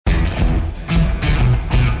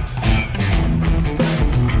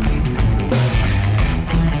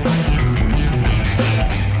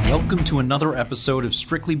to another episode of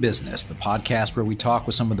Strictly Business, the podcast where we talk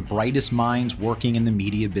with some of the brightest minds working in the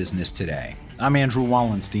media business today. I'm Andrew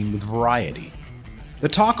Wallenstein with Variety. The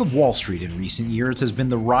talk of Wall Street in recent years has been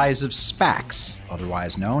the rise of SPACs,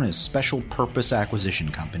 otherwise known as Special Purpose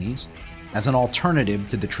Acquisition Companies, as an alternative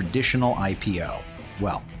to the traditional IPO.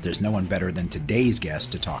 Well, there's no one better than today's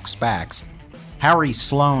guest to talk SPACs. Harry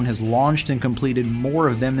Sloan has launched and completed more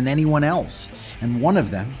of them than anyone else, and one of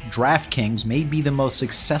them, DraftKings, may be the most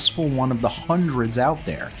successful one of the hundreds out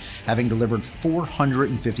there, having delivered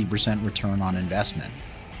 450% return on investment.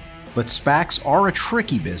 But SPACs are a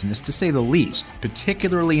tricky business, to say the least,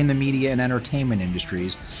 particularly in the media and entertainment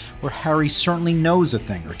industries, where Harry certainly knows a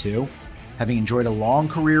thing or two, having enjoyed a long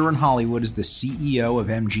career in Hollywood as the CEO of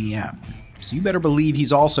MGM. So you better believe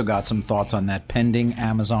he's also got some thoughts on that pending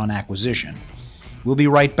Amazon acquisition. We'll be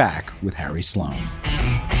right back with Harry Sloan.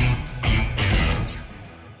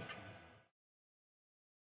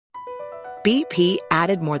 BP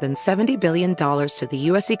added more than $70 billion to the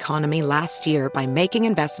U.S. economy last year by making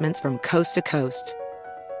investments from coast to coast.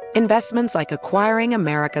 Investments like acquiring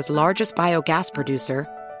America's largest biogas producer,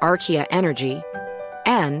 Archaea Energy,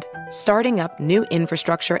 and starting up new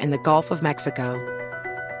infrastructure in the Gulf of Mexico.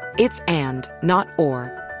 It's and, not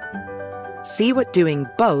or. See what doing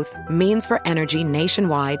both means for energy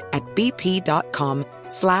nationwide at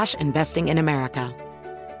bp.com/investing in America.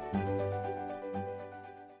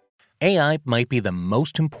 AI might be the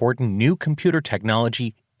most important new computer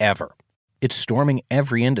technology ever. It's storming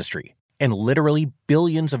every industry, and literally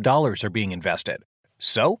billions of dollars are being invested.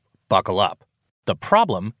 So, buckle up. The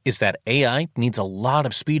problem is that AI needs a lot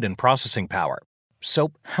of speed and processing power.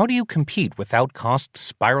 So, how do you compete without costs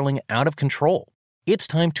spiraling out of control? It's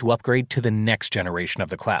time to upgrade to the next generation of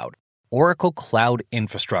the cloud, Oracle Cloud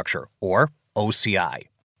Infrastructure, or OCI.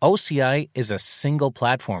 OCI is a single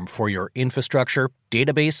platform for your infrastructure,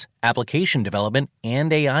 database, application development,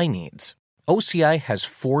 and AI needs. OCI has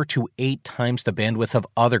 4 to 8 times the bandwidth of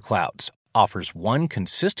other clouds, offers one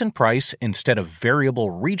consistent price instead of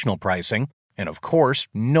variable regional pricing, and of course,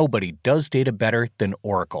 nobody does data better than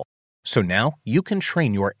Oracle. So now you can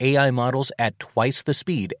train your AI models at twice the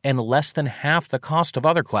speed and less than half the cost of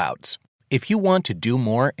other clouds. If you want to do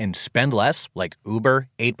more and spend less, like Uber,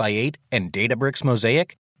 8x8, and Databricks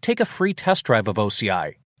Mosaic, take a free test drive of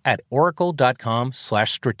OCI at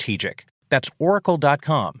oracle.com/strategic. That's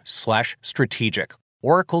oracle.com/strategic.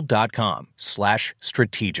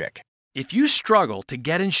 oracle.com/strategic. If you struggle to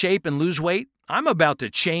get in shape and lose weight, I'm about to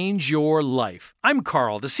change your life. I'm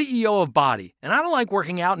Carl, the CEO of Body, and I don't like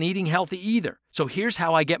working out and eating healthy either. So here's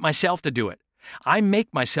how I get myself to do it. I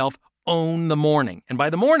make myself own the morning. And by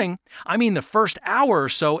the morning, I mean the first hour or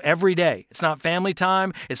so every day. It's not family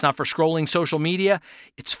time. It's not for scrolling social media.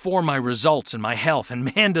 It's for my results and my health.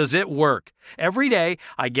 And man, does it work. Every day,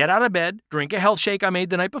 I get out of bed, drink a health shake I made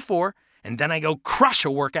the night before, and then I go crush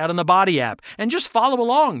a workout in the Body app and just follow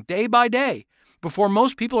along day by day. Before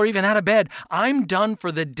most people are even out of bed, I'm done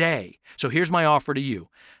for the day. So here's my offer to you.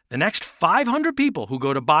 The next 500 people who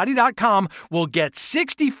go to Body.com will get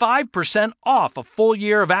 65% off a full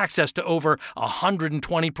year of access to over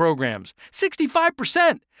 120 programs.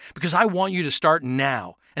 65%! Because I want you to start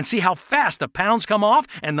now and see how fast the pounds come off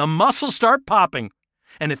and the muscles start popping.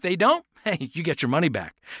 And if they don't, hey, you get your money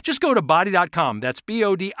back. Just go to Body.com, that's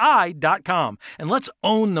BODI.com, and let's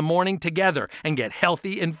own the morning together and get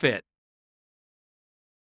healthy and fit.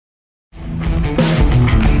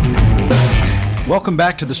 Welcome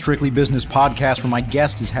back to the Strictly Business Podcast, where my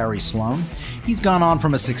guest is Harry Sloan. He's gone on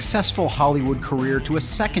from a successful Hollywood career to a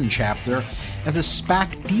second chapter as a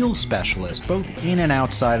SPAC deal specialist, both in and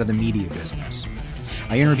outside of the media business.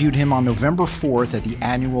 I interviewed him on November 4th at the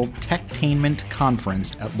annual Techtainment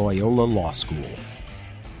Conference at Loyola Law School.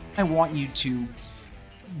 I want you to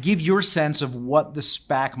give your sense of what the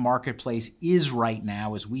SPAC marketplace is right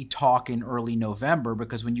now as we talk in early November,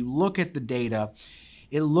 because when you look at the data,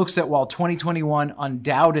 it looks at while 2021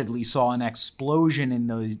 undoubtedly saw an explosion in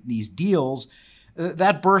these deals,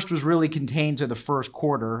 that burst was really contained to the first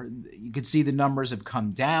quarter. You could see the numbers have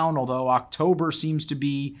come down, although October seems to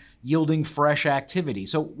be yielding fresh activity.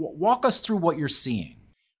 So walk us through what you're seeing.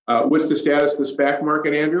 What's the status of the SPAC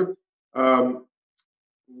market, Andrew?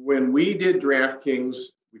 When we did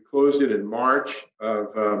DraftKings, we closed it in March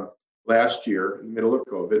of last year, in the middle of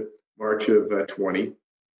COVID, March of 20.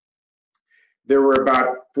 There were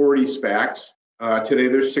about 40 SPACs. Today,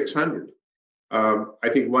 there's 600. I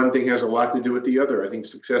think one thing has a lot to do with the other. I think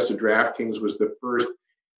success of DraftKings was the first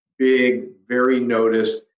big, very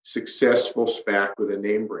noticed, successful SPAC with a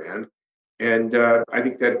name brand. And I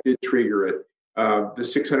think that did trigger it. The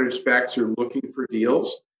 600 SPACs are looking for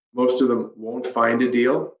deals. Most of them won't find a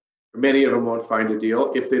deal. Many of them won't find a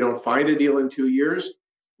deal. If they don't find a deal in 2 years,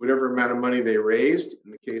 whatever amount of money they raised,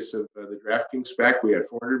 in the case of the DraftKings SPAC, we had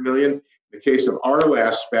 $400 million. In the case of our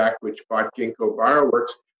last SPAC, which bought Ginkgo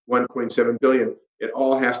Bioworks, $1.7 billion. It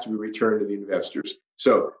all has to be returned to the investors.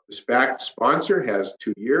 So the SPAC sponsor has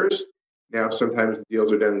 2 years. Now, sometimes the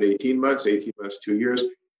deals are done in 18 months, 2 years.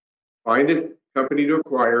 Find a company to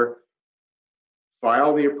acquire,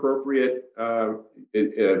 file the appropriate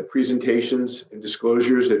presentations and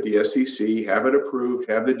disclosures at the SEC, have it approved,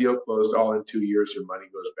 have the deal closed, all in 2 years, your money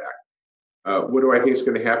goes back. What do I think is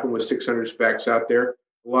going to happen with 600 SPACs out there?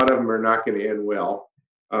 A lot of them are not going to end well,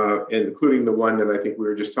 including the one that I think we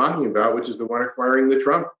were just talking about, which is the one acquiring the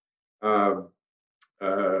Trump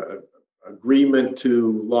agreement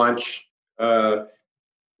to launch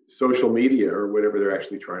social media or whatever they're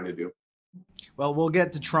actually trying to do. Well, we'll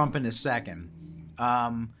get to Trump in a second.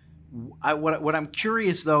 What I'm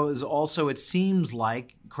curious, though, is also it seems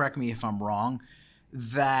like, correct me if I'm wrong,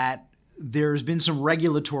 that there's been some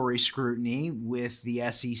regulatory scrutiny with the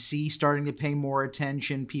SEC starting to pay more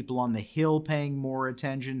attention, people on the Hill paying more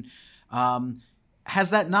attention.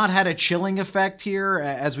 Has that not had a chilling effect here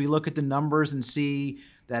as we look at the numbers and see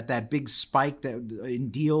that big spike that in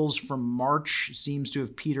deals from March seems to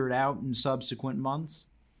have petered out in subsequent months?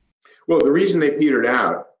 Well, the reason they petered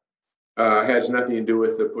out has nothing to do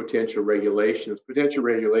with the potential regulations. Potential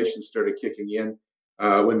regulations started kicking in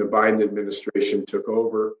when the Biden administration took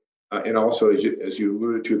over. And also, as you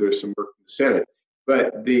alluded to, there's some work in the Senate.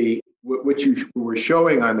 But what you were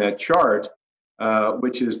showing on that chart,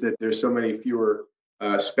 which is that there's so many fewer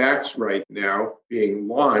SPACs right now being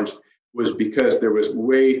launched, was because there was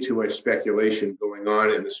way too much speculation going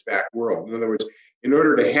on in the SPAC world. In other words, in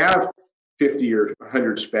order to have 50 or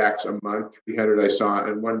 100 SPACs a month, 300 I saw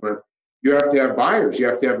in 1 month, you have to have buyers. You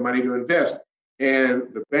have to have money to invest. And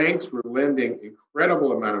the banks were lending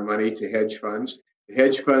incredible amount of money to hedge funds. The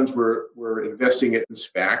hedge funds were investing it in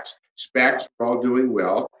SPACs. SPACs were all doing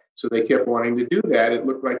well, so they kept wanting to do that. It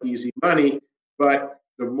looked like easy money, but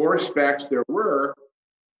the more SPACs there were,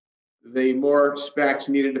 the more SPACs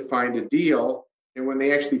needed to find a deal. And when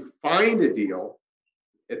they actually find a deal,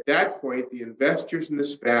 at that point, the investors in the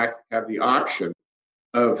SPAC have the option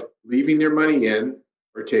of leaving their money in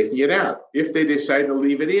or taking it out. If they decide to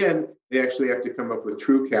leave it in, they actually have to come up with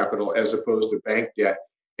true capital as opposed to bank debt.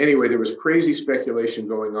 Anyway, there was crazy speculation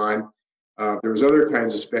going on. There was other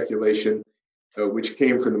kinds of speculation which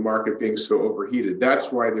came from the market being so overheated.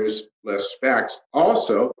 That's why there's less SPACs.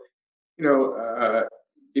 Also,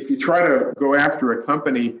 if you try to go after a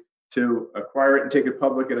company to acquire it and take it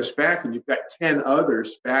public in a SPAC, and you've got 10 other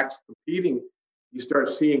SPACs competing, you start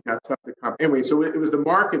seeing how tough the anyway. So it was the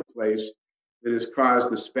marketplace that has caused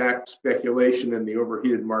the SPAC speculation and the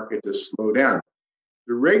overheated market to slow down.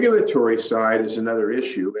 The regulatory side is another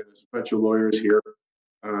issue, and there's a bunch of lawyers here,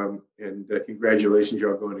 and congratulations,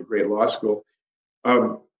 you're all going to great law school.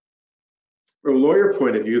 From a lawyer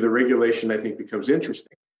point of view, the regulation, I think, becomes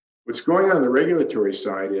interesting. What's going on the regulatory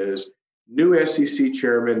side is new SEC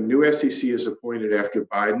chairman, new SEC is appointed after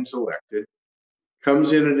Biden's elected,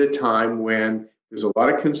 comes in at a time when there's a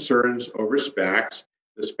lot of concerns over SPACs,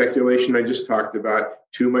 the speculation I just talked about,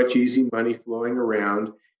 too much easy money flowing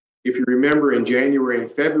around. If you remember, in January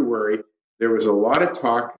and February, there was a lot of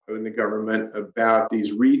talk in the government about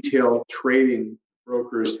these retail trading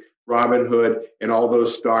brokers, Robinhood, and all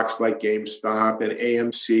those stocks like GameStop and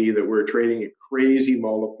AMC that were trading at crazy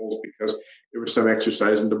multiples because there was some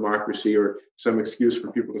exercise in democracy or some excuse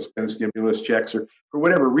for people to spend stimulus checks or for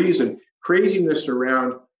whatever reason. Craziness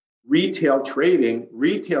around retail trading,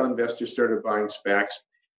 retail investors started buying SPACs.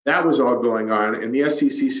 That was all going on. And the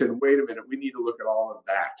SEC said, wait a minute, we need to look at all of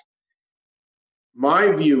that.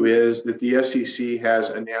 My view is that the SEC has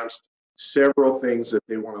announced several things that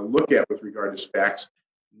they want to look at with regard to SPACs,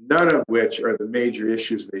 none of which are the major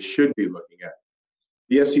issues they should be looking at.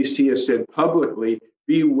 The SEC has said publicly,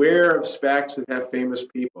 beware of SPACs that have famous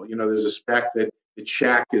people. There's a SPAC that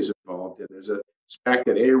Shaq is involved in. There's a SPAC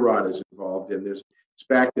that A-Rod is involved in. There's a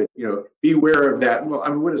SPAC that, beware of that. Well,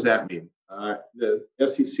 what does that mean? The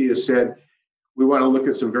SEC has said, we want to look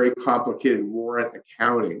at some very complicated warrant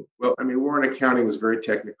accounting. Well, warrant accounting is very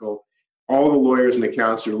technical. All the lawyers and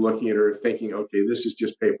accountants are looking at it are thinking, okay, this is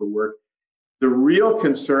just paperwork. The real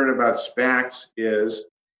concern about SPACs is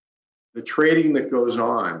the trading that goes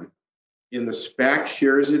on in the SPAC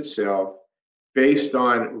shares itself based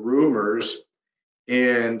on rumors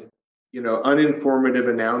and uninformative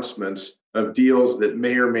announcements of deals that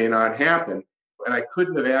may or may not happen. And I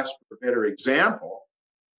couldn't have asked for a better example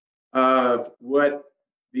of what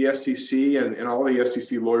the SEC and all the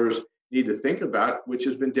SEC lawyers need to think about, which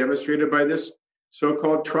has been demonstrated by this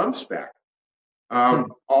so-called Trump SPAC.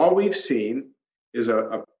 All we've seen is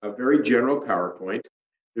a very general PowerPoint.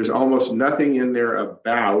 There's almost nothing in there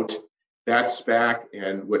about that SPAC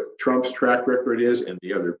and what Trump's track record is and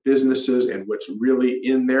the other businesses and what's really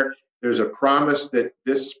in there. There's a promise that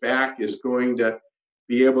this SPAC is going to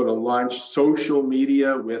be able to launch social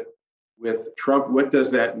media with Trump. What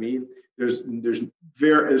does that mean? There's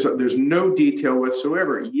no detail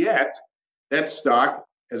whatsoever. Yet that stock,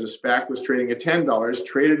 as a SPAC, was trading at $10,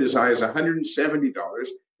 traded as high as $170.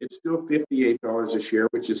 It's still $58 a share,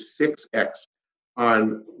 which is 6x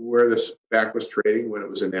on where the SPAC was trading when it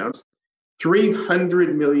was announced.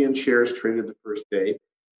 300 million shares traded the first day.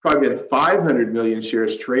 Probably been 500 million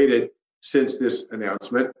shares traded since this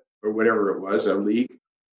announcement, or whatever it was, a leak.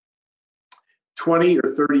 20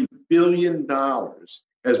 or 30 billion dollars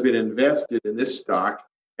has been invested in this stock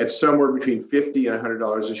at somewhere between $50 and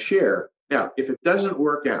 $100 a share. Now, if it doesn't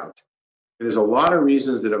work out, and there's a lot of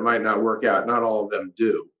reasons that it might not work out, not all of them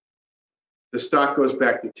do, the stock goes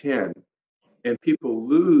back to 10, and people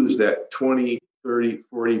lose that 20, 30,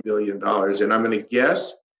 40 billion dollars. And I'm going to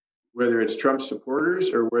guess, whether it's Trump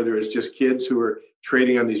supporters or whether it's just kids who are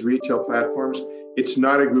trading on these retail platforms, it's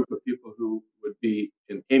not a group of people who would be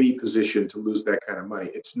in any position to lose that kind of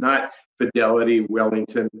money. It's not Fidelity,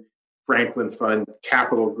 Wellington, Franklin Fund,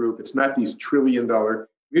 Capital Group. It's not these trillion-dollar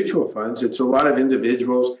mutual funds. It's a lot of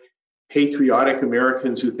individuals, patriotic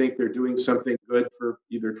Americans who think they're doing something good for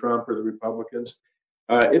either Trump or the Republicans.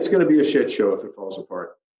 It's going to be a shit show if it falls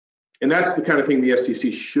apart. And that's the kind of thing the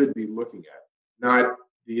SEC should be looking at, not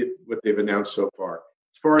what they've announced so far.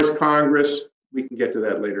 As far as Congress, we can get to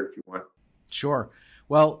that later if you want. Sure.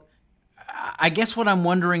 Well, I guess what I'm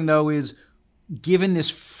wondering, though, is given this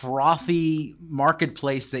frothy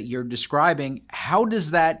marketplace that you're describing, how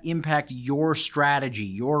does that impact your strategy,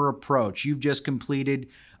 your approach? You've just completed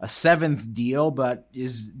a 7th deal, but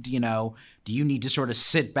do you need to sort of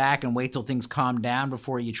sit back and wait till things calm down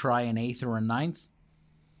before you try an 8th or a 9th?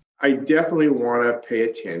 I definitely want to pay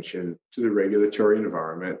attention to the regulatory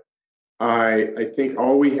environment. I think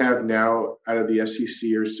all we have now out of the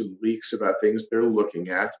SEC are some leaks about things they're looking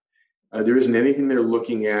at. There isn't anything they're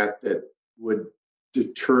looking at that would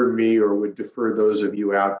deter me or would defer those of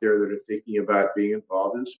you out there that are thinking about being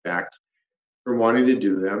involved in SPACs from wanting to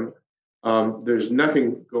do them. There's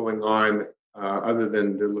nothing going on other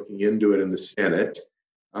than they're looking into it in the Senate.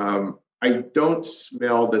 I don't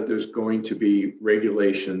smell that there's going to be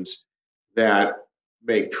regulations that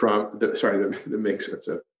make that makes it's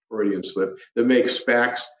a Freudian slip, that makes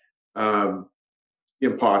SPACs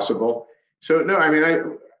impossible. So no, I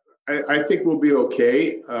mean, I think we'll be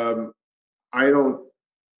okay. I don't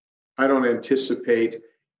anticipate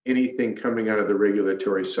anything coming out of the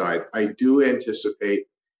regulatory side. I do anticipate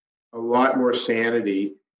a lot more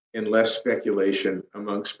sanity and less speculation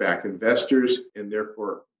among SPAC investors, and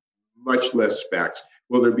therefore much less SPACs.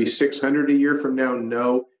 Will there be 600 a year from now?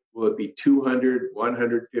 No. Will it be 200,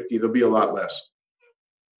 150? There'll be a lot less.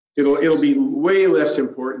 It'll be way less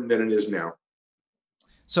important than it is now.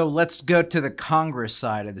 So let's go to the Congress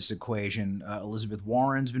side of this equation. Elizabeth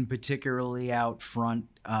Warren's been particularly out front.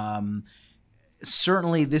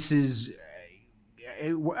 Certainly this is,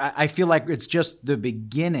 I feel like it's just the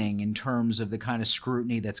beginning in terms of the kind of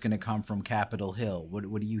scrutiny that's going to come from Capitol Hill.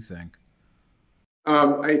 What do you think?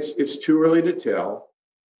 It's too early to tell.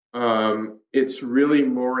 It's really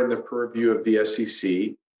more in the purview of the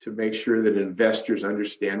SEC to make sure that investors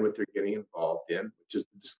understand what they're getting involved in, which is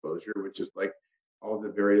the disclosure, which is like all the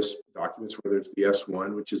various documents, whether it's the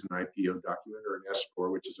S1, which is an IPO document, or an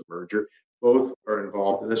S4, which is a merger. Both are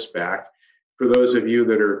involved in a SPAC. For those of you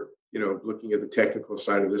that are, looking at the technical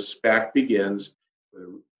side of this, SPAC begins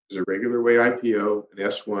as a regular way IPO, an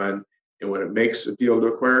S1, and when it makes a deal to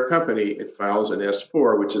acquire a company, it files an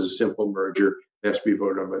S4, which is a simple merger that has to be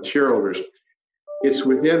voted on by the shareholders. It's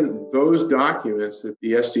within those documents that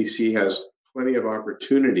the SEC has plenty of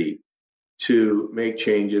opportunity to make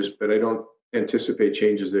changes, but I don't anticipate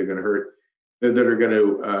changes that are going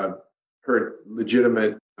to hurt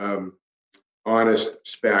legitimate, honest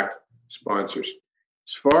SPAC sponsors.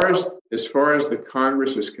 As far as the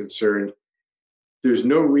Congress is concerned, there's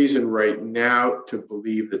no reason right now to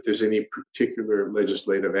believe that there's any particular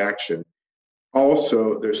legislative action.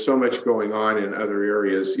 Also, there's so much going on in other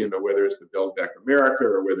areas, whether it's the Build Back America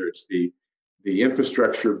or whether it's the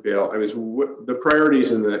infrastructure bill. I mean, the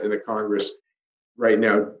priorities in the Congress right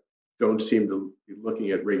now don't seem to be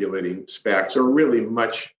looking at regulating SPACs or really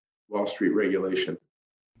much Wall Street regulation.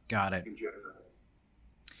 Got it.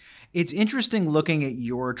 It's interesting looking at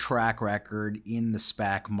your track record in the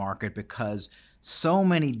SPAC market because so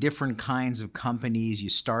many different kinds of companies. You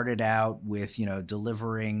started out with,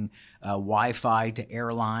 delivering Wi-Fi to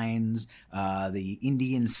airlines, the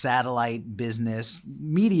Indian satellite business,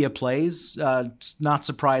 media plays, not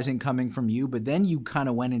surprising coming from you, but then you kind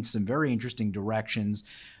of went in some very interesting directions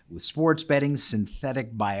with sports betting,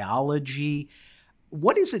 synthetic biology.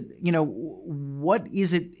 What is it, what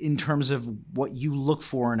is it in terms of what you look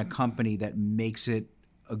for in a company that makes it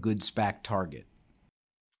a good SPAC target?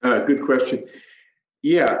 Good question.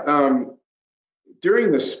 Yeah.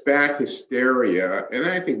 During the SPAC hysteria, and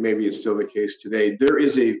I think maybe it's still the case today, there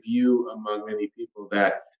is a view among many people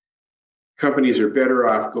that companies are better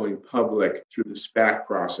off going public through the SPAC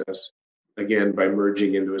process, again, by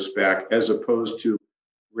merging into a SPAC, as opposed to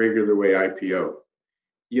regular way IPO.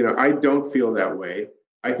 I don't feel that way.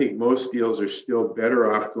 I think most deals are still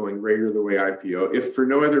better off going regular way IPO, if for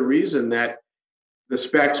no other reason that the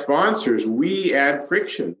SPAC sponsors, we add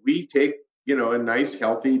friction. We take, a nice,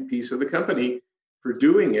 healthy piece of the company for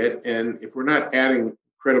doing it. And if we're not adding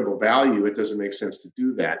credible value, it doesn't make sense to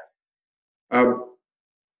do that.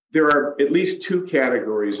 There are at least two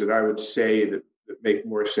categories that I would say that make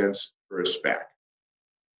more sense for a SPAC.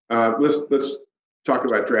 Let's talk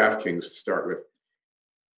about DraftKings to start with.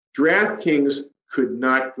 DraftKings could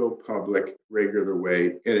not go public regular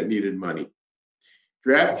way, and it needed money.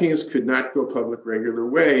 DraftKings could not go public regular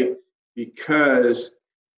way because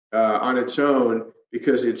on its own,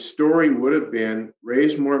 because its story would have been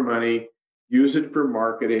raise more money, use it for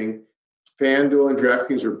marketing. FanDuel and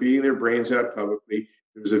DraftKings were beating their brains out publicly.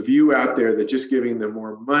 There was a view out there that just giving them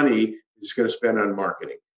more money is going to spend on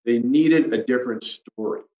marketing. They needed a different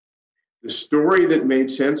story. The story that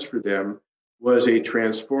made sense for them was a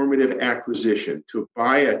transformative acquisition to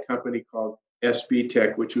buy a company called SB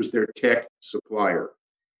Tech, which was their tech supplier.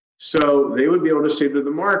 So they would be able to say to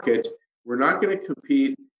the market, we're not going to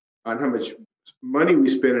compete on how much money we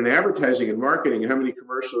spend in advertising and marketing, and how many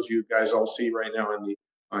commercials you guys all see right now on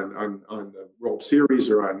the World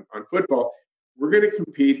Series or on football. We're going to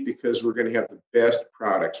compete because we're going to have the best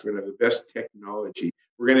products. We're going to have the best technology.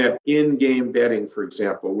 We're going to have in-game betting, for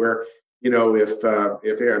example, where, if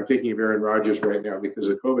I'm thinking of Aaron Rodgers right now because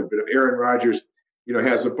of COVID, but if Aaron Rodgers,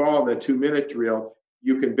 has a ball in a 2-minute drill,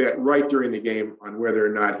 you can bet right during the game on whether or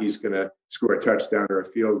not he's going to score a touchdown or a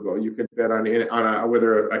field goal. You can bet on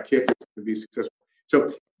whether a kick is going to be successful. So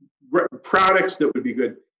products that would be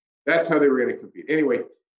good. That's how they were going to compete. Anyway,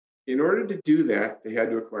 in order to do that, they had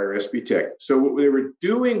to acquire SB Tech. So what they were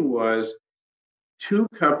doing was two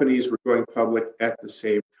companies were going public at the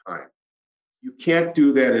same time. You can't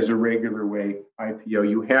do that as a regular way IPO.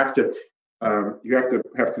 You have to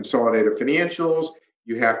have consolidated financials.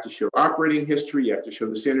 You have to show operating history. You have to show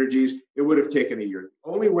the synergies. It would have taken a year.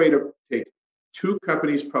 The only way to take two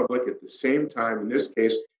companies public at the same time, in this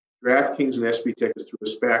case, DraftKings and SB Tech, is through a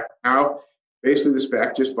SPAC. How? Basically, the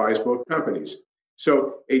SPAC just buys both companies.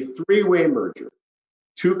 So a three-way merger,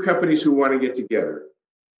 two companies who want to get together,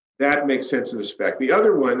 that makes sense in a SPAC. The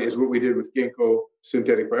other one is what we did with Ginkgo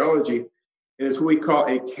Synthetic Biology, and it's what we call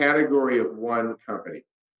a category of one company.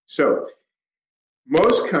 So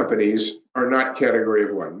most companies are not category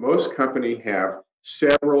of one. Most companies have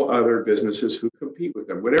several other businesses who compete with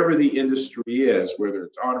them. Whatever the industry is, whether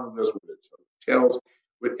it's automobiles, whether it's hotels,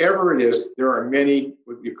 whatever it is, there are many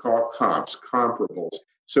what you call comps, comparables.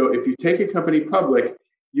 So if you take a company public,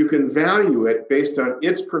 you can value it based on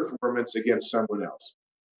its performance against someone else.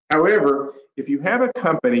 However, if you have a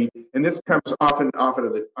company, and this comes often out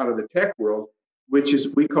of the tech world, which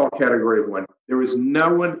is we call category of one, there is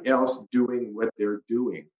no one else doing what they're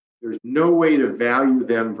doing. There's no way to value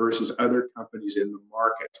them versus other companies in the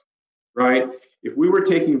market, right? If we were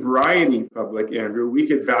taking Variety public, Andrew, we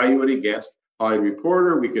could value it against Hollywood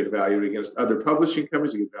Reporter, we could value it against other publishing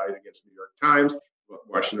companies, we could value it against New York Times,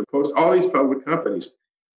 Washington Post, all these public companies.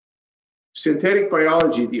 Synthetic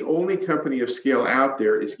biology, the only company of scale out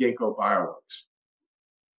there is Ginkgo Bioworks.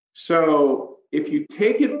 So if you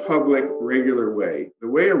take it public regular way, the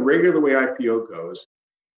way a regular way IPO goes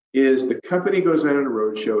is the company goes on a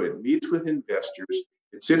roadshow, it meets with investors,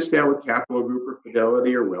 it sits down with Capital Group or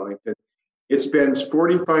Fidelity or Wellington, it spends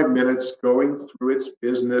 45 minutes going through its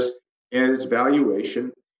business and its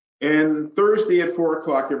valuation, and Thursday at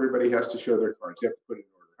 4:00, everybody has to show their cards. They have to put it in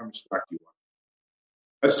order. How much stock do you want?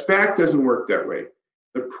 A SPAC doesn't work that way.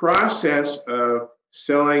 The process of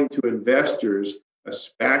selling to investors a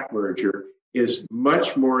SPAC merger is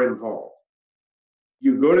much more involved.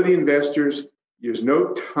 You go to the investors, there's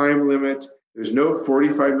no time limit, there's no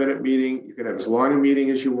 45-minute meeting. You can have as long a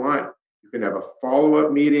meeting as you want. You can have a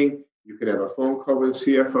follow-up meeting. You can have a phone call with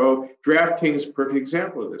the CFO. DraftKings, perfect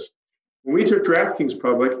example of this. When we took DraftKings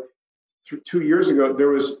public, 2 years ago, there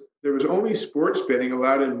was only sports betting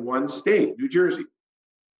allowed in one state, New Jersey.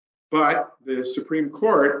 But the Supreme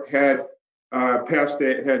Court had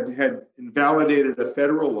had invalidated a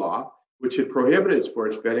federal law which had prohibited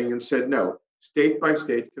sports betting and said no, state by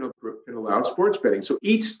state can allow sports betting. So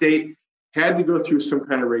each state had to go through some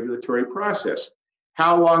kind of regulatory process.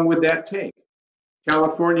 How long would that take?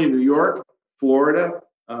 California, New York, Florida,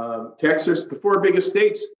 Texas, the four biggest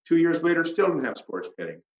states, 2 years later, still don't have sports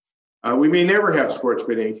betting. We may never have sports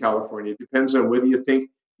betting in California. It depends on whether you think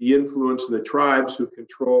the influence of the tribes who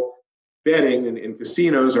control betting in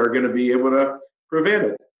casinos are going to be able to prevent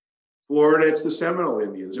it. Florida, it's the Seminole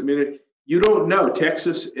Indians. I mean, you don't know.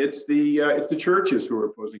 Texas, it's the churches who are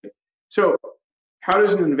opposing it. So how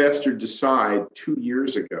does an investor decide 2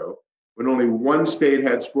 years ago, when only one state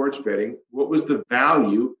had sports betting, what was the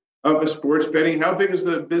value of a sports betting? How big is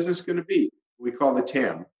the business going to be? We call the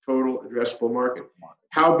TAM, total addressable market.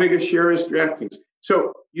 How big a share is DraftKings?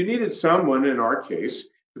 So you needed someone, in our case,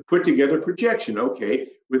 to put together a projection. Okay,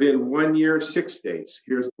 within 1 year, 6 states.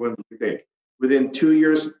 Here's the ones we think. Within 2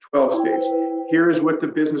 years, 12 states. Here's what the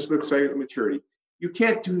business looks like at maturity. You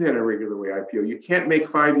can't do that in a regular way IPO. You can't make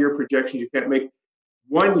 5-year projections. You can't make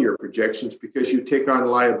 1 year projections because you take on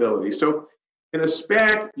liability. So in a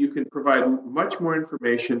SPAC, you can provide much more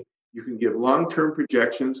information. You can give long-term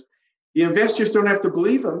projections. The investors don't have to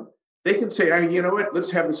believe them. They can say, you know what,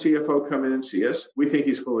 let's have the CFO come in and see us. We think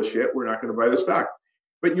he's full of shit. We're not going to buy the stock.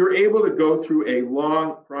 But you're able to go through a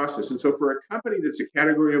long process. And so for a company that's a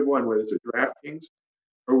category of one, whether it's a DraftKings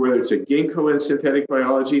or whether it's a Ginkgo in synthetic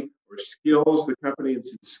biology or Skills, the company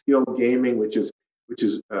that's in skill gaming, which is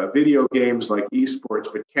video games like esports,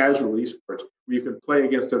 but casual esports, where you can play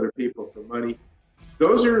against other people for money.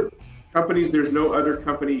 Those are companies, there's no other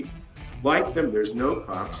company like them. There's no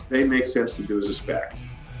comps. They make sense to do as a SPAC.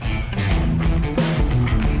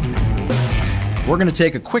 We're going to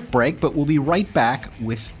take a quick break, but we'll be right back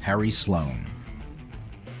with Harry Sloan.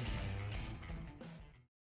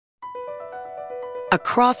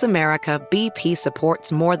 Across America, BP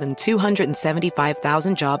supports more than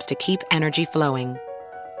 275,000 jobs to keep energy flowing.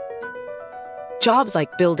 Jobs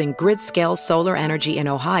like building grid-scale solar energy in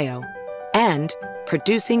Ohio and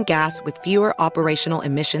producing gas with fewer operational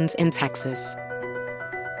emissions in Texas.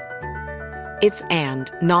 It's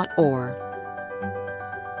and, not or.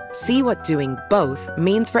 See what doing both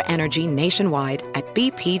means for energy nationwide at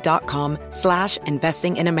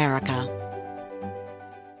bp.com/investing in America.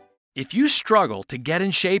 If you struggle to get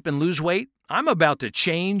in shape and lose weight, I'm about to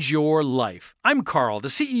change your life. I'm Carl, the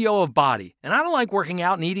CEO of Body, and I don't like working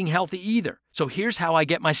out and eating healthy either. So here's how I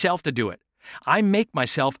get myself to do it. I make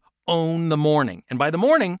myself own the morning. And by the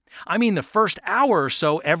morning, I mean the first hour or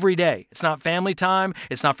so every day. It's not family time.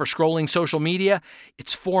 It's not for scrolling social media.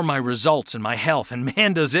 It's for my results and my health. And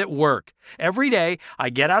man, does it work. Every day, I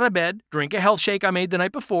get out of bed, drink a health shake I made the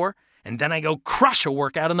night before, and then I go crush a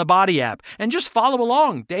workout in the Body app and just follow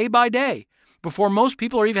along day by day. Before most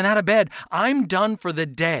people are even out of bed, I'm done for the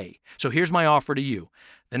day. So here's my offer to you.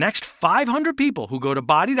 The next 500 people who go to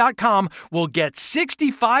Body.com will get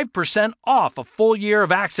 65% off a full year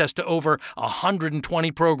of access to over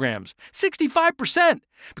 120 programs. 65%!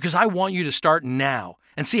 Because I want you to start now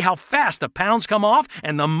and see how fast the pounds come off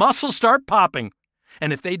and the muscles start popping.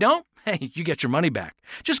 And if they don't, hey, you get your money back.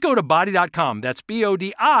 Just go to Body.com, that's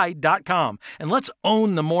BODI.com, and let's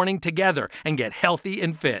own the morning together and get healthy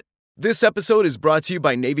and fit. This episode is brought to you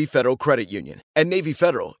by Navy Federal Credit Union. At Navy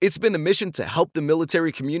Federal, it's been the mission to help the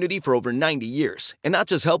military community for over 90 years. And not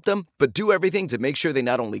just help them, but do everything to make sure they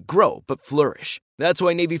not only grow, but flourish. That's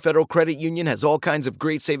why Navy Federal Credit Union has all kinds of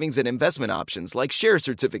great savings and investment options like share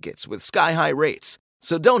certificates with sky-high rates.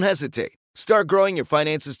 So don't hesitate. Start growing your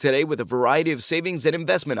finances today with a variety of savings and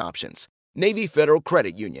investment options. Navy Federal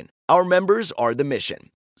Credit Union. Our members are the mission.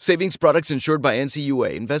 Savings products insured by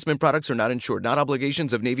NCUA. Investment products are not insured, not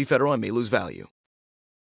obligations of Navy Federal and may lose value.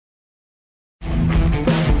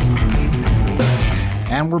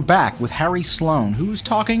 And we're back with Harry Sloan, who's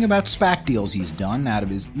talking about SPAC deals he's done out of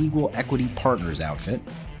his Eagle Equity Partners outfit.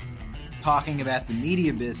 Talking about the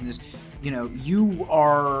media business. You know, you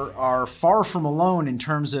are far from alone in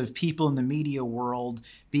terms of people in the media world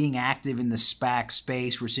being active in the SPAC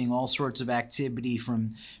space. We're seeing all sorts of activity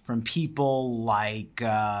from people like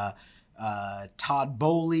Todd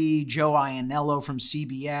Boehly, Joe Iannello from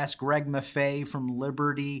CBS, Greg Maffei from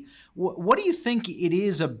Liberty. What do you think it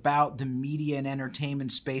is about the media and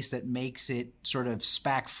entertainment space that makes it sort of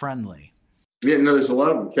SPAC friendly? Yeah, no, there's a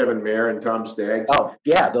lot of them. Kevin Mayer and Tom Staggs. Oh,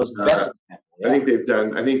 yeah, those are the best examples. Yeah. I think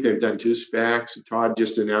they've done 2 SPACs. Todd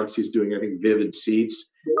just announced he's doing, I think, Vivid Seats,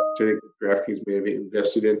 which I think DraftKings may have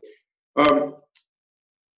invested in.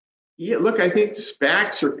 Yeah, look, I think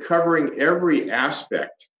SPACs are covering every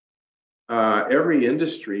aspect, every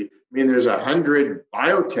industry. I mean, there's 100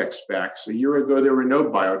 biotech SPACs. A year ago, there were no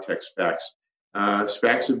biotech SPACs.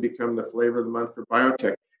 SPACs have become the flavor of the month for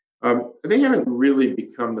biotech. They haven't really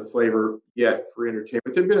become the flavor yet for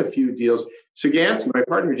entertainment. There have been a few deals. Sagansky, my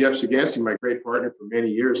partner Jeff Sagansky, my great partner for many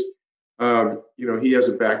years, he has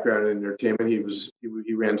a background in entertainment.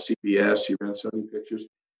 He ran CBS, he ran Sony Pictures.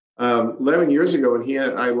 11 years ago, when he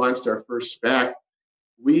and I launched our first SPAC,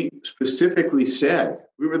 we specifically said,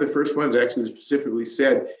 we were the first ones actually specifically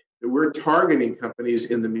said that we're targeting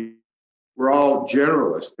companies in the, we're all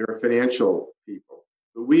generalists, they're financial people.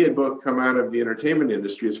 But we had both come out of the entertainment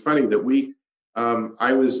industry. It's funny that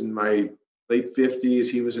I was in my late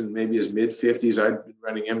 50s, he was in maybe his mid 50s. I'd been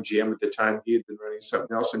running MGM at the time, he had been running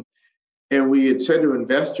something else. And we had said to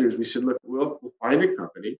investors, we said, look, we'll find a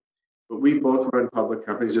company, but we both run public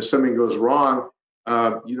companies. If something goes wrong,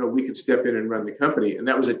 we could step in and run the company. And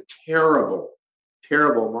that was a terrible,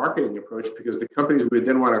 terrible marketing approach, because the companies we would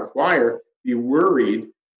then want to acquire be worried,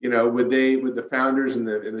 would the founders and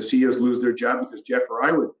the CEOs lose their job because Jeff or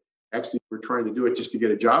I were trying to do it just to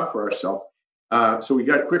get a job for ourselves. So we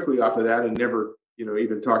got quickly off of that and never,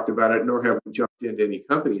 even talked about it, nor have we jumped into any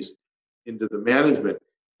companies, into the management.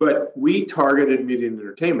 But we targeted media and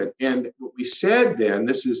entertainment. And what we said then,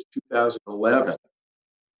 this is 2011,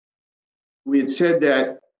 we had said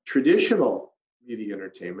that traditional media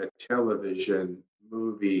entertainment, television,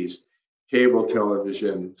 movies, cable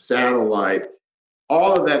television, satellite,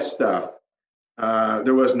 all of that stuff,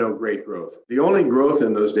 there was no great growth. The only growth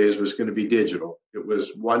in those days was going to be digital. It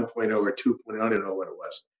was 1.0 or 2.0, I don't know what it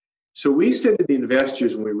was. So we said to the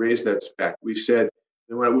investors when we raised that SPAC, we said,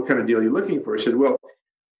 what kind of deal are you looking for? I said, well,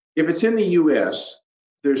 if it's in the US,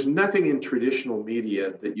 there's nothing in traditional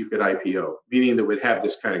media that you could IPO, meaning that would have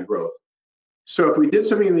this kind of growth. So if we did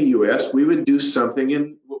something in the US, we would do something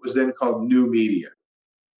in what was then called new media,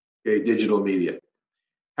 digital media.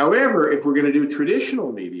 However, if we're going to do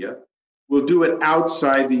traditional media, we'll do it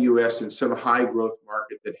outside the US in some high growth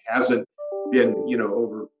market that hasn't been,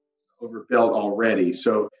 overbuilt already.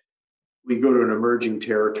 So we go to an emerging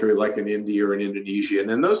territory like in India or in Indonesia.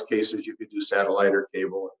 And in those cases, you could do satellite or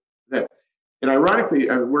cable. And ironically,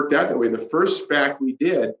 it worked out that way. The first SPAC we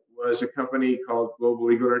did was a company called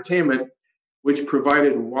Global Eagle Entertainment, which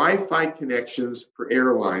provided Wi-Fi connections for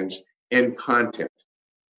airlines and content.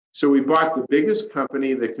 So we bought the biggest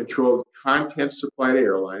company that controlled content supply to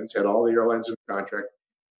airlines, had all the airlines in the contract,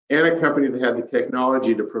 and a company that had the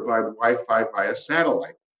technology to provide Wi-Fi via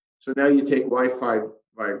satellite. So now you take Wi-Fi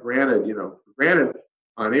for granted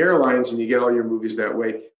on airlines and you get all your movies that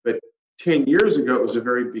way. But 10 years ago, it was a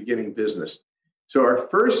very beginning business. So our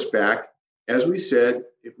first SPAC, as we said,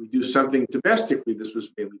 if we do something domestically, this was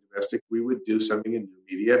mainly domestic, we would do something in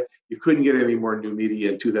new media. You couldn't get any more new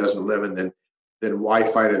media in 2011 than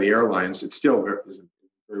Wi-Fi to the airlines. It's still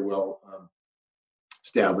very well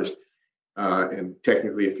established. And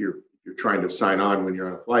technically, if you're trying to sign on when you're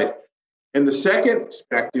on a flight. And the second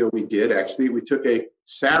SPAC deal we did, actually, we took a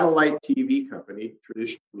satellite TV company,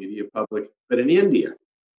 traditional media public, but in India,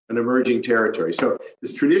 an emerging territory. So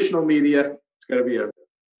this traditional media, it's got to be a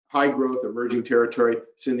high growth emerging territory.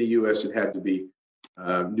 It's in the US, it had to be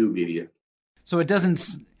new media. So it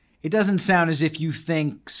doesn't sound as if you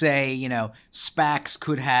think, say, SPACs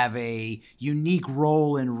could have a unique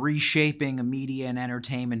role in reshaping a media and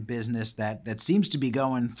entertainment business that seems to be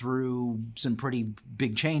going through some pretty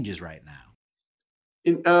big changes right now.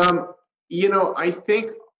 I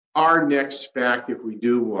think our next SPAC, if we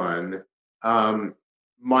do one,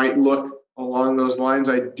 might look along those lines.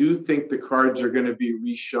 I do think the cards are going to be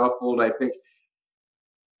reshuffled. I think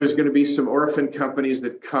there's going to be some orphan companies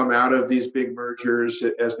that come out of these big mergers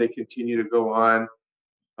as they continue to go on.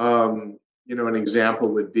 An example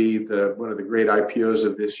would be one of the great IPOs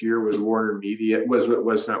of this year was Warner Media. It was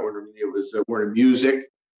not Warner Media, it was Warner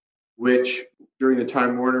Music, which during the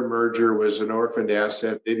Time Warner merger was an orphaned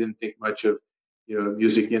asset. They didn't think much of the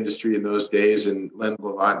music industry in those days, and Len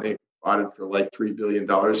Blavatnik bought it for like $3 billion,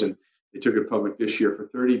 and they took it public this year for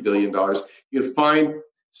 $30 billion. You'd find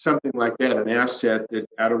something like that, an asset that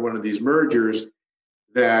out of one of these mergers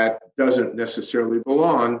that doesn't necessarily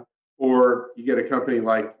belong, or you get a company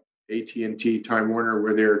like AT&T, Time Warner,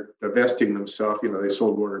 where they're divesting themselves. They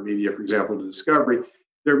sold Warner Media, for example, to Discovery.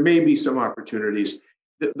 There may be some opportunities.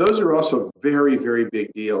 Those are also very, very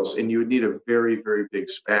big deals, and you would need a very, very big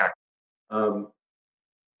SPAC.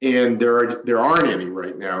 And there aren't any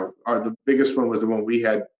right now. The biggest one was the one we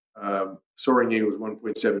had. Soaring Eagle was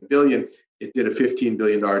 $1.7 billion. It did a $15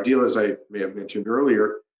 billion deal, as I may have mentioned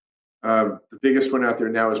earlier. The biggest one out there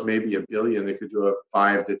now is maybe $1 billion. They could do a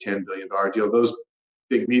 $5 to $10 billion deal. Those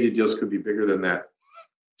big media deals could be bigger than that.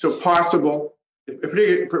 So possible,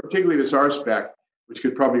 particularly if it's our spec, which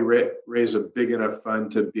could probably raise a big enough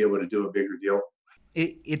fund to be able to do a bigger deal.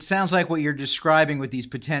 It sounds like what you're describing with these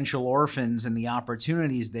potential orphans and the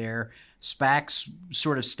opportunities there, SPACs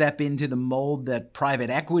sort of step into the mold that private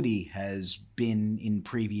equity has been in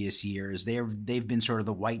previous years. They've been sort of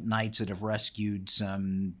the white knights that have rescued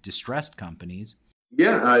some distressed companies.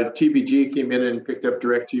 Yeah, TPG came in and picked up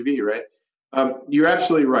DirecTV, right? You're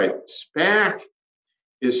absolutely right. SPAC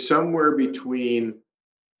is somewhere between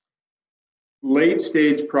late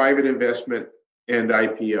stage private investment and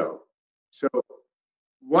IPO. So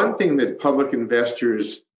one thing that public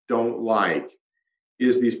investors don't like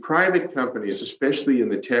is these private companies, especially in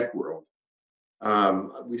the tech world.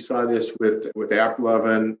 We saw this with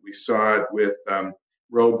AppLovin. We saw it with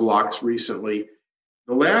Roblox recently.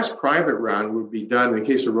 The last private round would be done, in the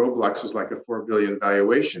case of Roblox, was like a $4 billion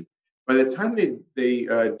valuation. By the time they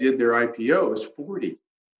did their IPO, it was 40.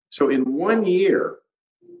 So in 1 year,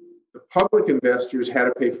 the public investors had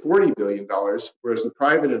to pay $40 billion, whereas the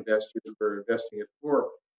private investors were investing at $4 billion.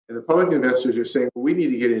 And the public investors are saying, well, we need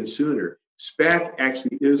to get in sooner. SPAC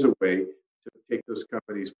actually is a way to take those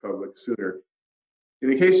companies public sooner. In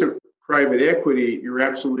the case of private equity, you're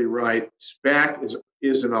absolutely right. SPAC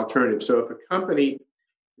is an alternative. So if a company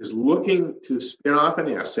is looking to spin off an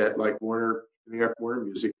asset like Warner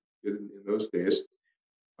Music did in those days,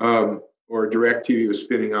 or DirecTV was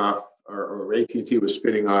spinning off, or AT&T was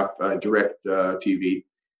spinning off DirecTV,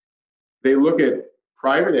 they look at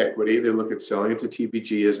private equity, they look at selling it to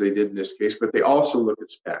TPG as they did in this case, but they also look at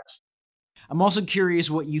SPACs. I'm also curious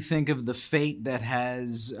what you think of the fate that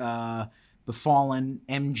has befallen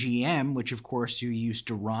MGM, which of course you used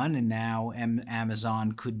to run, and now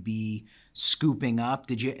Amazon could be scooping up.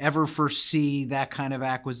 Did you ever foresee that kind of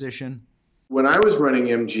acquisition? When I was running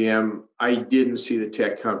MGM, I didn't see the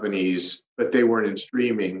tech companies, but they weren't in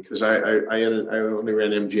streaming because I only ran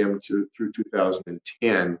MGM through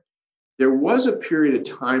 2010. There was a period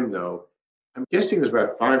of time, though, I'm guessing it was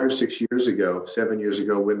about 5 or 6 years ago, 7 years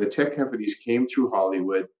ago, when the tech companies came through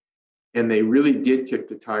Hollywood and they really did kick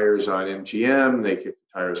the tires on MGM. They kicked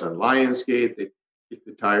the tires on Lionsgate. They kicked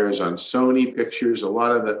the tires on Sony Pictures. A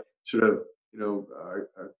lot of the sort of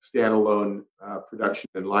standalone production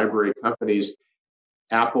and library companies.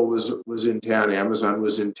 Apple was in town. Amazon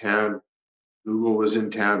was in town. Google was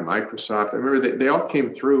in town. Microsoft. I remember they all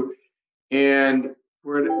came through, and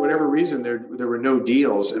for whatever reason, there were no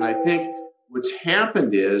deals. And I think what's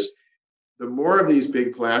happened is the more of these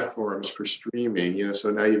big platforms for streaming, so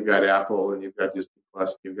now you've got Apple and you've got Disney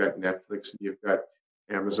Plus, you've got Netflix, and you've got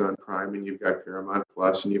Amazon Prime, and you've got Paramount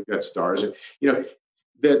Plus, and you've got Stars, and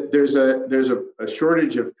that there's a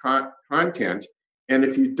shortage of content. And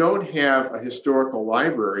if you don't have a historical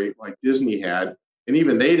library like Disney had, and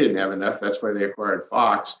even they didn't have enough, that's why they acquired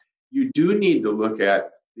Fox, you do need to look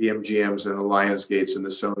at the MGMs and the Lionsgates and the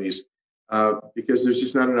Sonys, because there's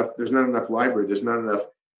just not enough. There's not enough library. There's not enough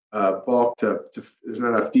bulk there's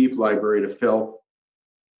not enough deep library to fill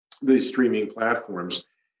these streaming platforms.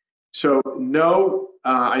 So no,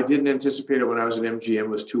 I didn't anticipate it when I was at MGM. It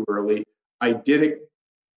was too early. I didn't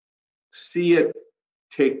see it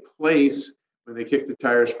take place when they kicked the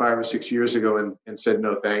tires 5 or 6 years ago and said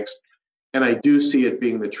no thanks. And I do see it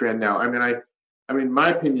being the trend now. I mean, in my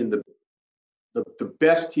opinion, the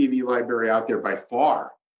best TV library out there by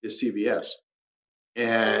far is CBS.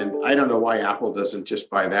 And I don't know why Apple doesn't just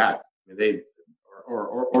buy that. I mean,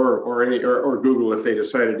 or Google, if they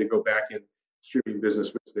decided to go back in streaming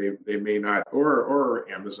business, which they may not, or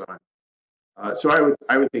Amazon. So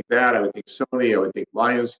I would think that. I would think Sony. I would think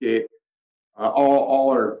Lionsgate.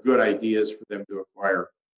 All are good ideas for them to acquire.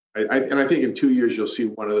 And I think in 2 years you'll see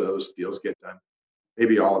one of those deals get done,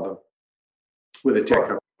 maybe all of them, with a tech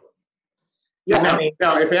company. Yeah.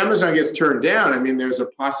 Now, if Amazon gets turned down, I mean, there's a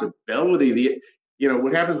possibility.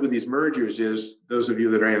 What happens with these mergers is, those of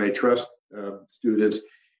you that are antitrust students,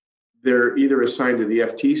 they're either assigned to the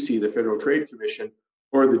FTC, the Federal Trade Commission,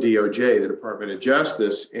 or the DOJ, the Department of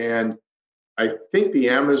Justice. And I think the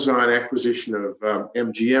Amazon acquisition of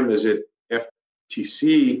MGM is at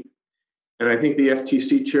FTC. And I think the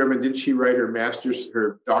FTC chairman, didn't she write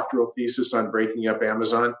her doctoral thesis on breaking up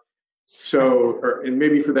Amazon? So, and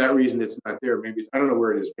maybe for that reason it's not there. Maybe I don't know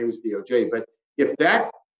where it is. Maybe it's DOJ. But if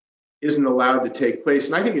that isn't allowed to take place,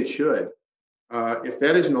 and I think it should, if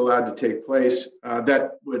that isn't allowed to take place,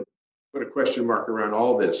 that would put a question mark around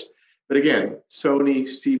all this. But again, Sony,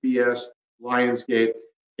 CBS, Lionsgate,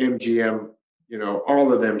 MGM,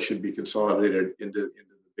 all of them should be consolidated into the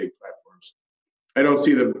big platforms. I don't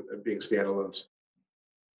see them being standalones.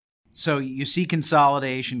 So you see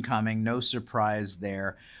consolidation coming, no surprise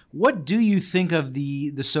there. What do you think of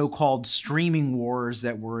the so-called streaming wars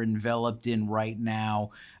that we're enveloped in right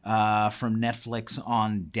now, from Netflix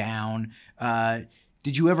on down?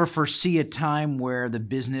 Did you ever foresee a time where the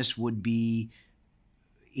business would be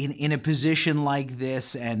in a position like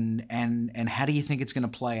this, and how do you think it's going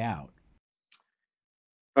to play out?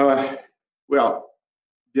 Well,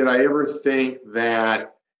 did I ever think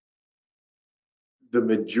that the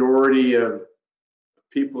majority of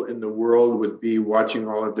people in the world would be watching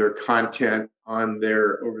all of their content on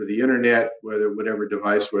their over the internet, whatever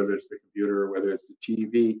device, whether it's the computer or whether it's the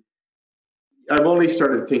TV? I've only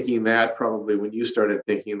started thinking that probably when you started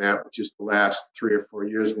thinking that, which is the last 3 or 4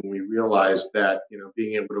 years, when we realized that,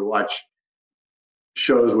 being able to watch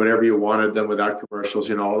shows whenever you wanted them without commercials,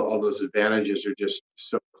 all those advantages are just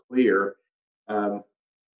so clear.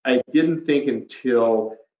 I didn't think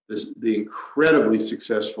until the incredibly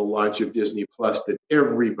successful launch of Disney Plus that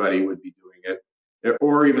everybody would be doing it,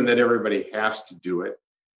 or even that everybody has to do it.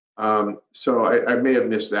 So I may have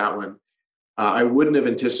missed that one. I wouldn't have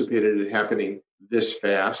anticipated it happening this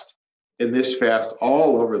fast, and this fast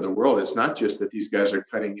all over the world. It's not just that these guys are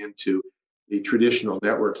cutting into the traditional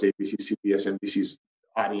networks, ABC, CBS, NBC's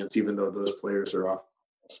audience, even though those players are off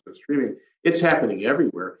streaming. It's happening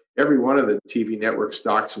everywhere. Every one of the TV network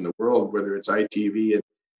stocks in the world, whether it's ITV in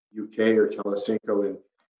UK or Telecinco in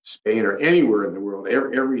Spain or anywhere in the world,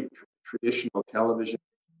 every traditional television,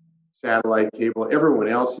 satellite, cable, everyone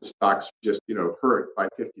else's stocks just hurt by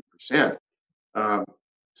 50%.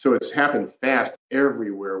 So it's happened fast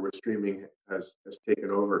everywhere where streaming has taken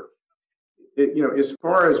over. As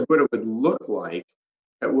far as what it would look like,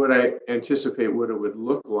 what I anticipate what it would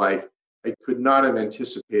look like, I could not have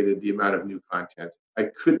anticipated the amount of new content. I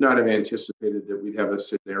could not have anticipated that we'd have a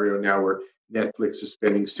scenario now where Netflix is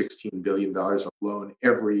spending $16 billion alone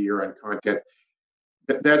every year on content.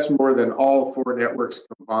 That's more than all 4 networks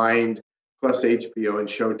combined, plus HBO and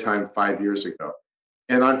Showtime 5 years ago.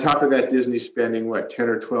 And on top of that, Disney's spending 10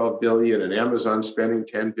 or 12 billion, and Amazon spending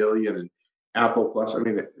 10 billion, and Apple Plus. I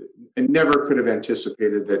mean, I never could have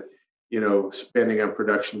anticipated that, spending on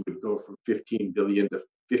production would go from 15 billion to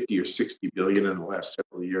 50 or 60 billion in the last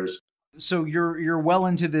several years. So you're well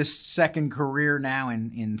into this second career now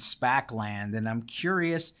in SPAC land, and I'm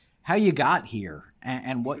curious how you got here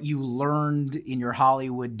and what you learned in your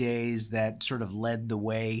Hollywood days that sort of led the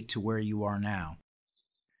way to where you are now.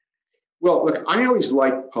 Well, look, I always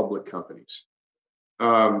liked public companies.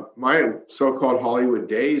 My so-called Hollywood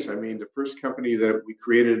days, the first company that we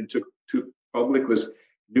created and took to public was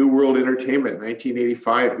New World Entertainment,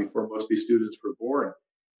 1985, before most of these students were born.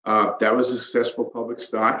 That was a successful public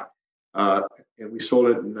stock, and we sold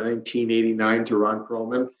it in 1989 to Ron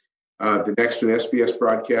Perlman. The next one, SBS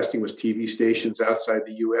Broadcasting, was TV stations outside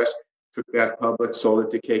the U.S., took that public, sold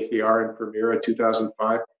it to KKR and Premiere in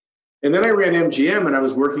 2005. And then I ran MGM, and I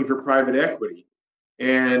was working for private equity.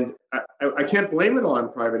 And I can't blame it all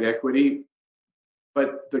on private equity,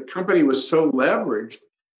 but the company was so leveraged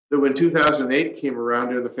that when 2008 came around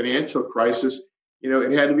during the financial crisis,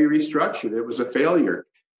 it had to be restructured. It was a failure.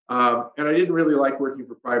 And I didn't really like working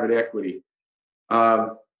for private equity. I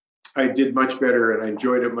did much better, and I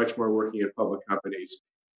enjoyed it much more working at public companies.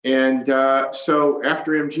 And so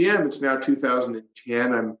after MGM, it's now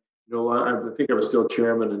 2010. I'm no longer, I think I was still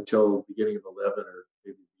chairman until the beginning of 11, or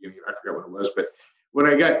maybe beginning, I forgot what it was. But when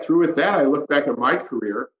I got through with that, I looked back at my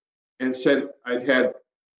career and said I'd had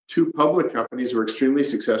 2 public companies that were extremely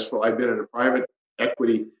successful. I'd been in a private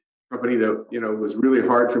equity company that was really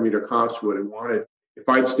hard for me to accomplish what I wanted. If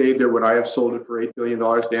I'd stayed there, would I have sold it for $8 billion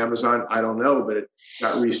to Amazon? I don't know, but it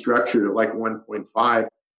got restructured at like 1.5.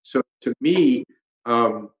 So to me,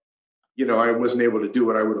 I wasn't able to do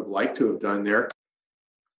what I would have liked to have done there.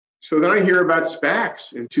 So then I hear about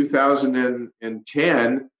SPACs in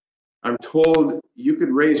 2010. I'm told you could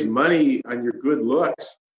raise money on your good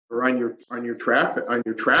looks or on your track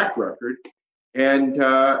record, and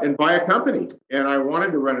buy a company. And I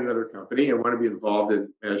wanted to run another company. I wanted to be involved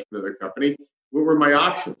in management of another company. What were my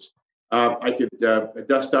options? I could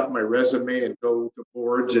dust off my resume and go to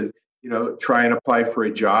boards and try and apply for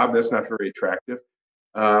a job. That's not very attractive.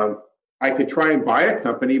 I could try and buy a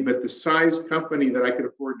company, but the size company that I could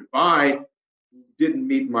afford to buy didn't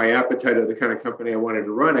meet my appetite of the kind of company I wanted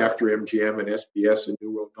to run after MGM and SBS and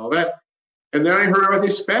New World and all that. And then I heard about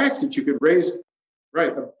these SPACs that you could raise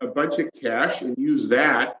a bunch of cash and use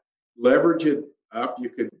that, leverage it up. You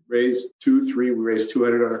could raise 2, 3. We raised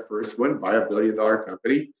 200 on our first one, buy $1 billion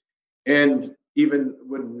company, and even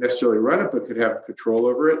wouldn't necessarily run it, but could have control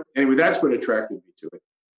over it. Anyway, that's what attracted me to it.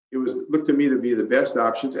 it looked to me to be the best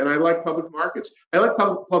options. And I like public markets. I like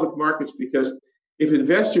public markets because if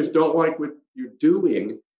investors don't like what you're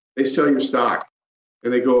doing, they sell your stock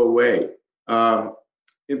and they go away.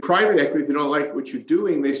 In private equity, if they don't like what you're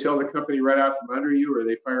doing, they sell the company right out from under you or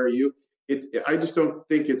they fire you. I just don't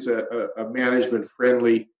think it's a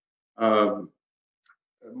management-friendly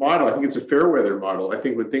model. I think it's a fair weather model. I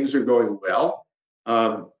think when things are going well,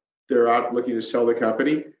 they're out looking to sell the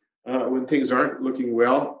company. When things aren't looking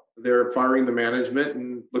well, they're firing the management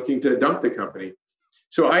and looking to dump the company.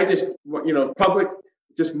 So I just, public,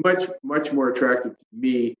 just much more attractive to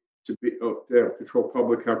me to control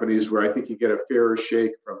public companies where I think you get a fairer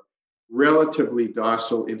shake from relatively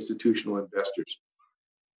docile institutional investors.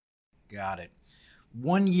 Got it.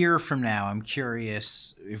 1 year from now, I'm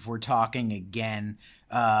curious if we're talking again,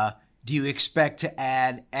 do you expect to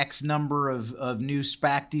add X number of new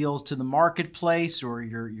SPAC deals to the marketplace, or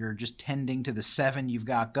you're just tending to the 7 you've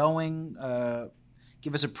got going?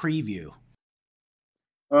 Give us a preview.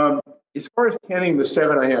 As far as tending the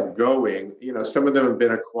 7 I have going, some of them have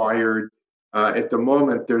been acquired. At the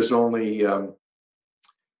moment, there's only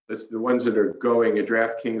that's the ones that are going. At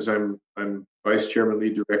DraftKings, I'm vice chairman,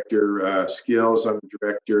 lead director. Skills, I'm the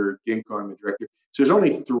director. Ginkgo, I'm the director. So there's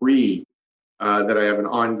only 3 that I have an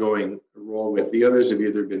ongoing role with. The others have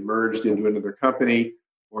either been merged into another company,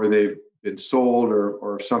 or they've been sold,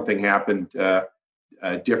 or something happened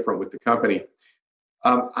different with the company.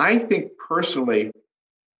 I think personally,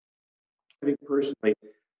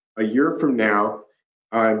 a year from now,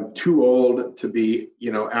 I'm too old to be,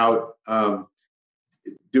 out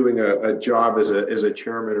doing a job as a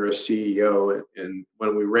chairman or a CEO. And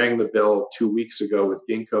when we rang the bell 2 weeks ago with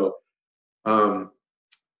Ginkgo,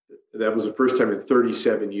 that was the first time in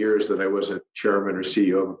 37 years that I wasn't chairman or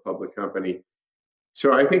CEO of a public company.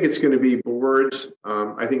 So I think it's going to be boards.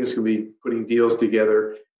 I think it's going to be putting deals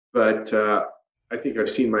together. But I think I've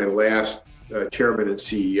seen my last chairman and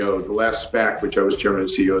CEO. The last SPAC, which I was chairman and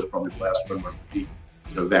CEO, is probably the last one where I'll be,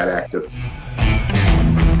 that active.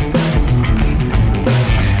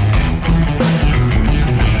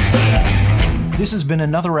 This has been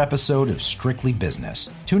another episode of Strictly Business.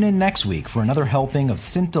 Tune in next week for another helping of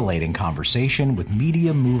scintillating conversation with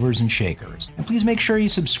media movers and shakers. And please make sure you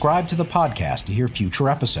subscribe to the podcast to hear future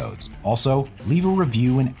episodes. Also, leave a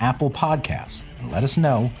review in Apple Podcasts and let us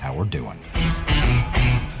know how we're doing.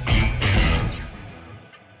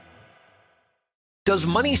 Does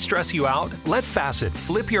money stress you out? Let Facet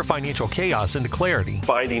flip your financial chaos into clarity.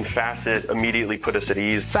 Finding Facet immediately put us at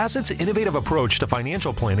ease. Facet's innovative approach to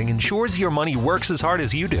financial planning ensures your money works as hard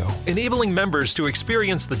as you do, enabling members to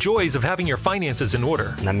experience the joys of having your finances in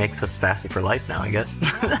order. And that makes us Facet for life now, I guess.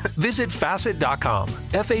 Visit Facet.com,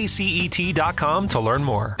 FACET.com to learn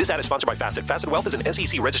more. This ad is sponsored by Facet. Facet Wealth is an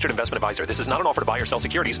SEC registered investment advisor. This is not an offer to buy or sell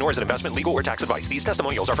securities, nor is it investment, legal, or tax advice. These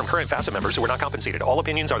testimonials are from current Facet members who are not compensated. All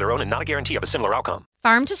opinions are their own and not a guarantee of a similar outcome.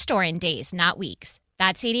 Farm to store in days, not weeks.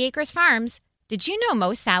 That's 80 Acres Farms. Did you know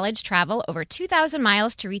most salads travel over 2,000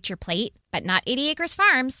 miles to reach your plate? But not 80 Acres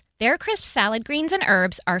Farms. Their crisp salad greens and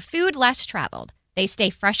herbs are food less traveled. They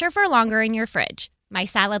stay fresher for longer in your fridge. My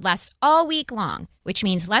salad lasts all week long, which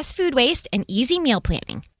means less food waste and easy meal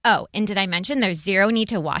planning. Oh, and did I mention there's zero need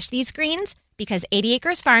to wash these greens? Because 80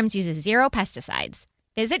 Acres Farms uses 0 pesticides.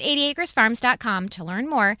 Visit 80acresfarms.com to learn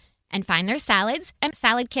more and find their salads and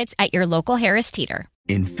salad kits at your local Harris Teeter.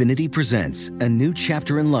 Infiniti presents a new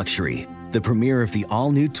chapter in luxury, the premiere of the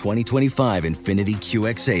all-new 2025 Infiniti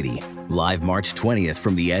QX80, live March 20th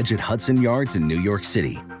from the Edge at Hudson Yards in New York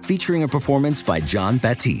City, featuring a performance by John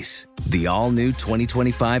Batiste. The all-new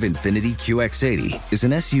 2025 Infiniti QX80 is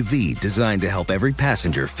an SUV designed to help every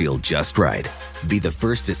passenger feel just right. Be the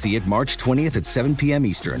first to see it March 20th at 7 p.m.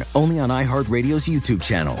 Eastern, only on iHeartRadio's YouTube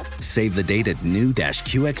channel. Save the date at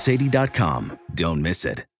new-QX80.com. Don't miss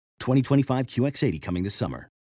it. 2025 QX80 coming this summer.